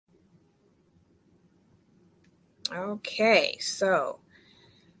Okay, so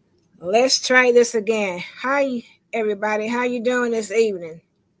let's try this again. Hi, everybody. How you doing this evening?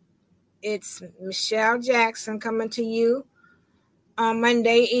 It's Michelle Jackson coming to you on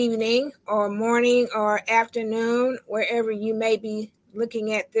Monday evening or morning or afternoon, wherever you may be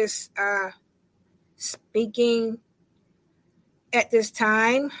looking at this speaking at this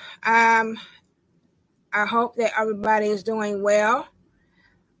time. I hope that everybody is doing well.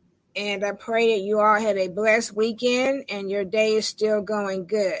 And I pray that you all had a blessed weekend and your day is still going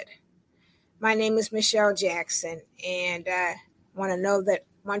good. My name is Michelle Jackson, and I want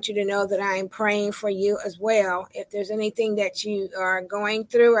you to know that I am praying for you as well. If there's anything that you are going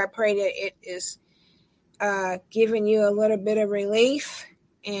through, I pray that it is giving you a little bit of relief,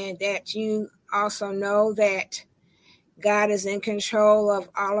 and that you also know that God is in control of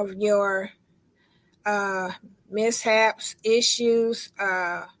all of your mishaps, issues,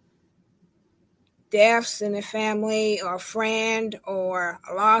 deaths in the family or friend or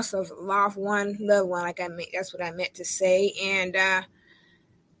loss of loved one. That's what I meant to say. And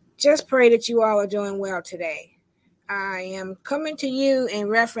just pray that you all are doing well today. I am coming to you in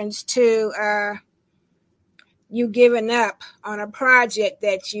reference to you giving up on a project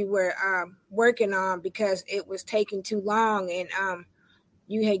that you were working on because it was taking too long, and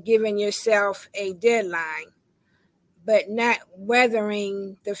you had given yourself a deadline, but not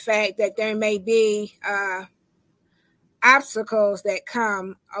weathering the fact that there may be obstacles that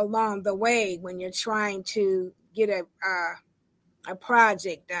come along the way when you're trying to get a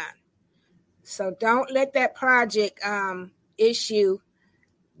project done. So don't let that project issue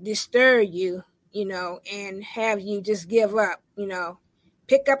disturb you, and have you just give up.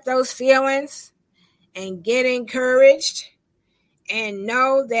 Pick up those feelings and get encouraged and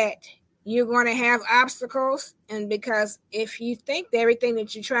know that you're going to have obstacles. And because if you think that everything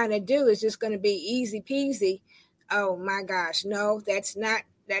that you're trying to do is just going to be easy peasy, oh my gosh, no, that's not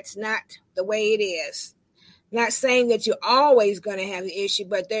the way it is. Not saying that you're always going to have the issue,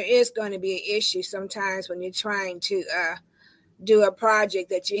 but there is going to be an issue sometimes when you're trying to do a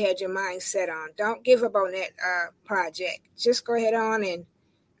project that you had your mind set on. Don't give up on that project. Just go ahead on and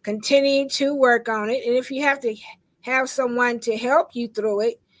continue to work on it. And if you have to have someone to help you through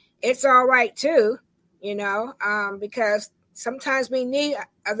it, it's all right too, because sometimes we need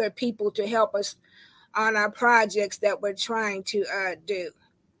other people to help us on our projects that we're trying to do.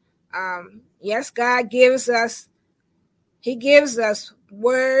 Yes, God gives us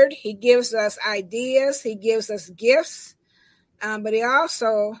word, he gives us ideas, he gives us gifts, but he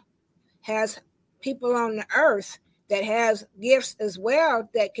also has people on the earth that has gifts as well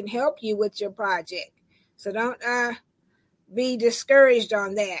that can help you with your project. So don't be discouraged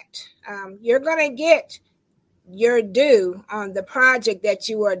on that. You're going to get your due on the project that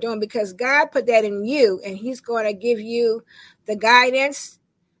you are doing because God put that in you, and he's going to give you the guidance.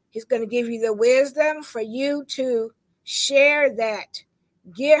 He's going to give you the wisdom for you to share that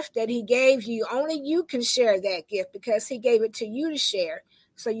gift that he gave you. Only you can share that gift because he gave it to you to share.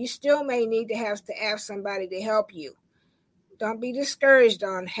 So you still may need to ask somebody to help you. Don't be discouraged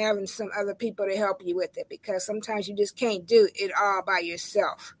on having some other people to help you with it because sometimes you just can't do it all by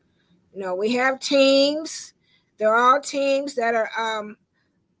yourself. We have teams. They're all teams that are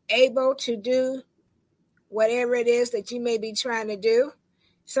able to do whatever it is that you may be trying to do.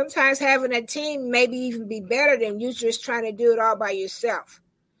 Sometimes having a team maybe even be better than you just trying to do it all by yourself.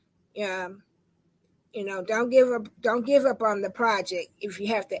 Don't give up on the project if you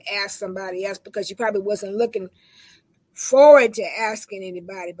have to ask somebody else because you probably wasn't looking forward to asking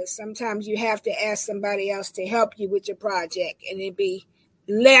anybody, but sometimes you have to ask somebody else to help you with your project and it'd be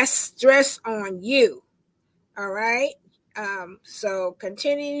less stress on you. All right. So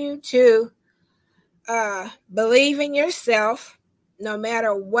continue to believe in yourself no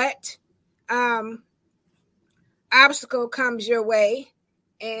matter what obstacle comes your way,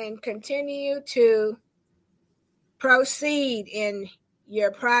 and continue to proceed in your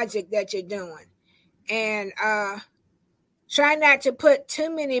project that you're doing. And try not to put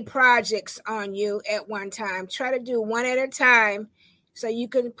too many projects on you at one time. Try to do one at a time so you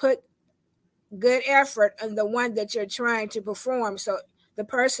can put good effort on the one that you're trying to perform. So the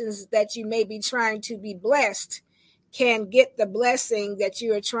persons that you may be trying to be blessed can get the blessing that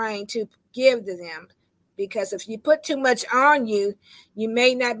you are trying to give to them. Because if you put too much on you, you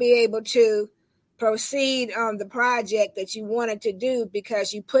may not be able to proceed on the project that you wanted to do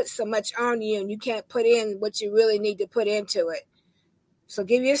because you put so much on you and you can't put in what you really need to put into it. So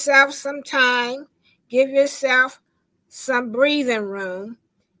give yourself some time, give yourself some breathing room,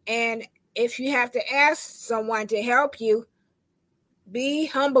 and if you have to ask someone to help you, be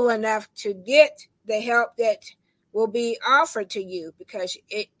humble enough to get the help that will be offered to you, because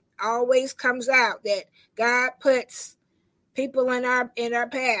it always comes out that God puts people in our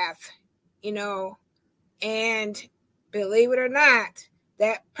path, and believe it or not,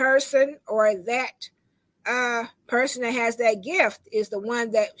 that person or that person that has that gift is the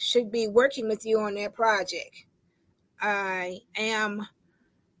one that should be working with you on that project. I am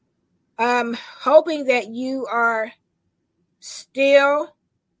hoping that you are still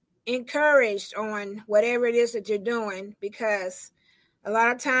encouraged on whatever it is that you're doing, because a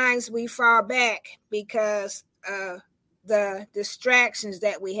lot of times we fall back because of the distractions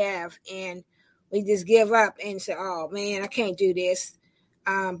that we have, and we just give up and say, oh man, I can't do this.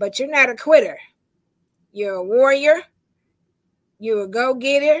 But you're not a quitter. You're a warrior. You're a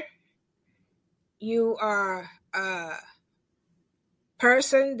go-getter. You are a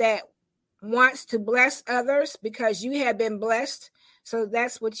person that wants to bless others because you have been blessed. So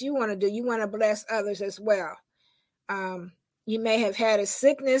that's what you want to do. You want to bless others as well. You may have had a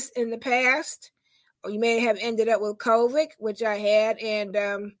sickness in the past, or you may have ended up with COVID, which I had.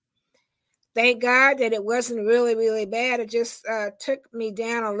 And thank God that it wasn't really, really bad. It just took me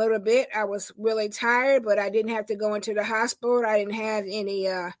down a little bit. I was really tired, but I didn't have to go into the hospital. I didn't have any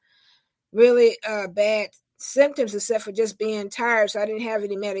really bad symptoms except for just being tired. So I didn't have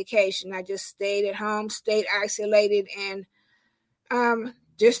any medication. I just stayed at home, stayed isolated, and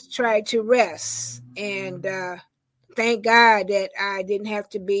just tried to rest. And thank God that I didn't have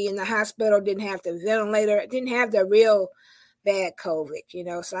to be in the hospital, didn't have the ventilator, didn't have the real bad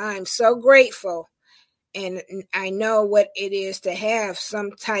COVID, So I'm so grateful. And I know what it is to have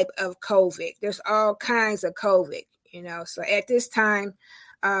some type of COVID. There's all kinds of COVID, So at this time,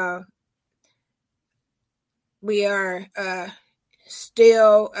 we are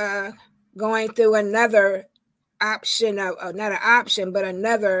still going through another option of not an option, but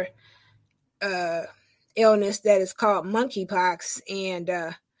another illness that is called monkeypox. And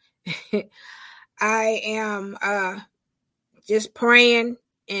I am just praying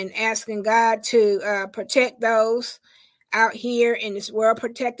and asking God to protect those out here in this world,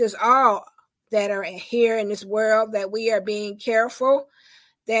 protect us all that are here in this world, that we are being careful,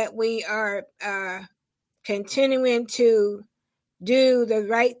 that we are continuing to do the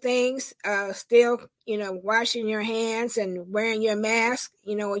right things, still, washing your hands and wearing your mask.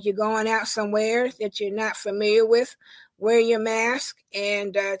 If you're going out somewhere that you're not familiar with, wear your mask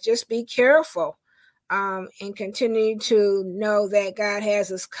and just be careful, and continue to know that God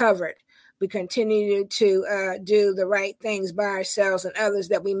has us covered. We continue to do the right things by ourselves and others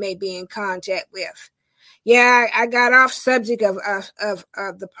that we may be in contact with. Yeah, I got off subject of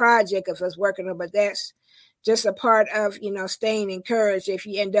the project of us working on, but that's just a part of, staying encouraged if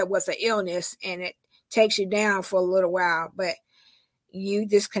you end up with an illness and it takes you down for a little while. But you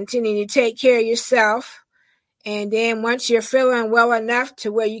just continue to take care of yourself. And then once you're feeling well enough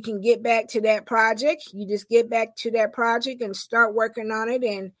to where you can get back to that project, you just get back to that project and start working on it,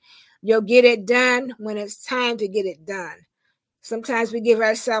 and you'll get it done when it's time to get it done. Sometimes we give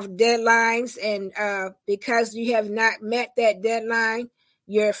ourselves deadlines, and because you have not met that deadline,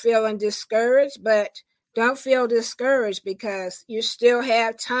 you're feeling discouraged. But don't feel discouraged, because you still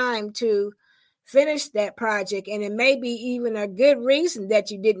have time to finish that project. And it may be even a good reason that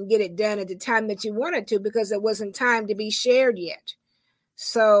you didn't get it done at the time that you wanted to, because it wasn't time to be shared yet.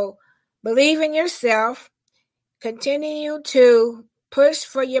 So believe in yourself. Continue to push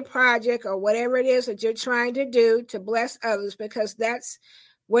for your project or whatever it is that you're trying to do to bless others, because that's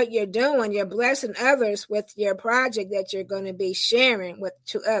what you're doing. You're blessing others with your project that you're going to be sharing with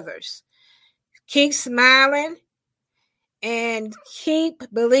to others. Keep smiling and keep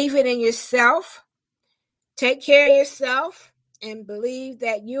believing in yourself. Take care of yourself and believe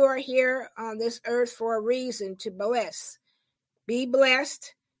that you are here on this earth for a reason, to bless. Be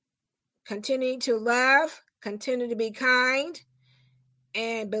blessed. Continue to love. Continue to be kind.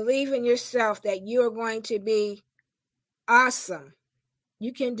 And believe in yourself that you are going to be awesome.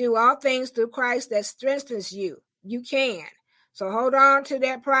 You can do all things through Christ that strengthens you. You can. So hold on to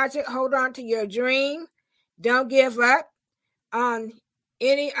that project. Hold on to your dream. Don't give up on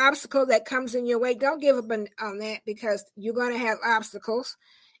any obstacle that comes in your way. Don't give up on that, because you're going to have obstacles,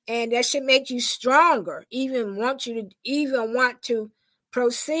 and that should make you stronger. Even want to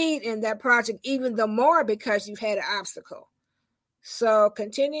proceed in that project even the more, because you've had an obstacle. So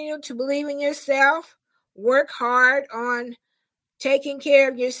continue to believe in yourself. Work hard on taking care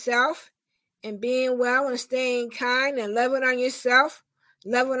of yourself and being well and staying kind and loving on yourself,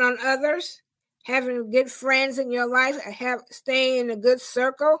 loving on others, having good friends in your life, staying in a good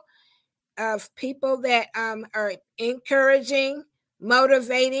circle of people that are encouraging,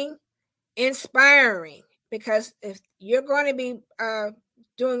 motivating, inspiring, because if you're going to be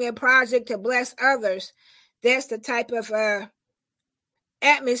doing a project to bless others, that's the type of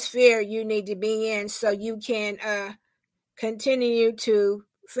atmosphere you need to be in so you can continue to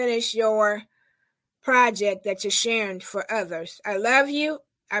finish your project that you're sharing for others. I love you.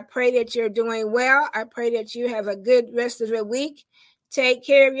 I pray that you're doing well. I pray that you have a good rest of the week. Take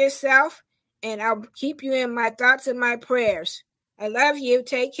care of yourself, and I'll keep you in my thoughts and my prayers. I love you.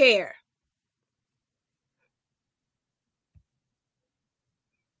 Take care.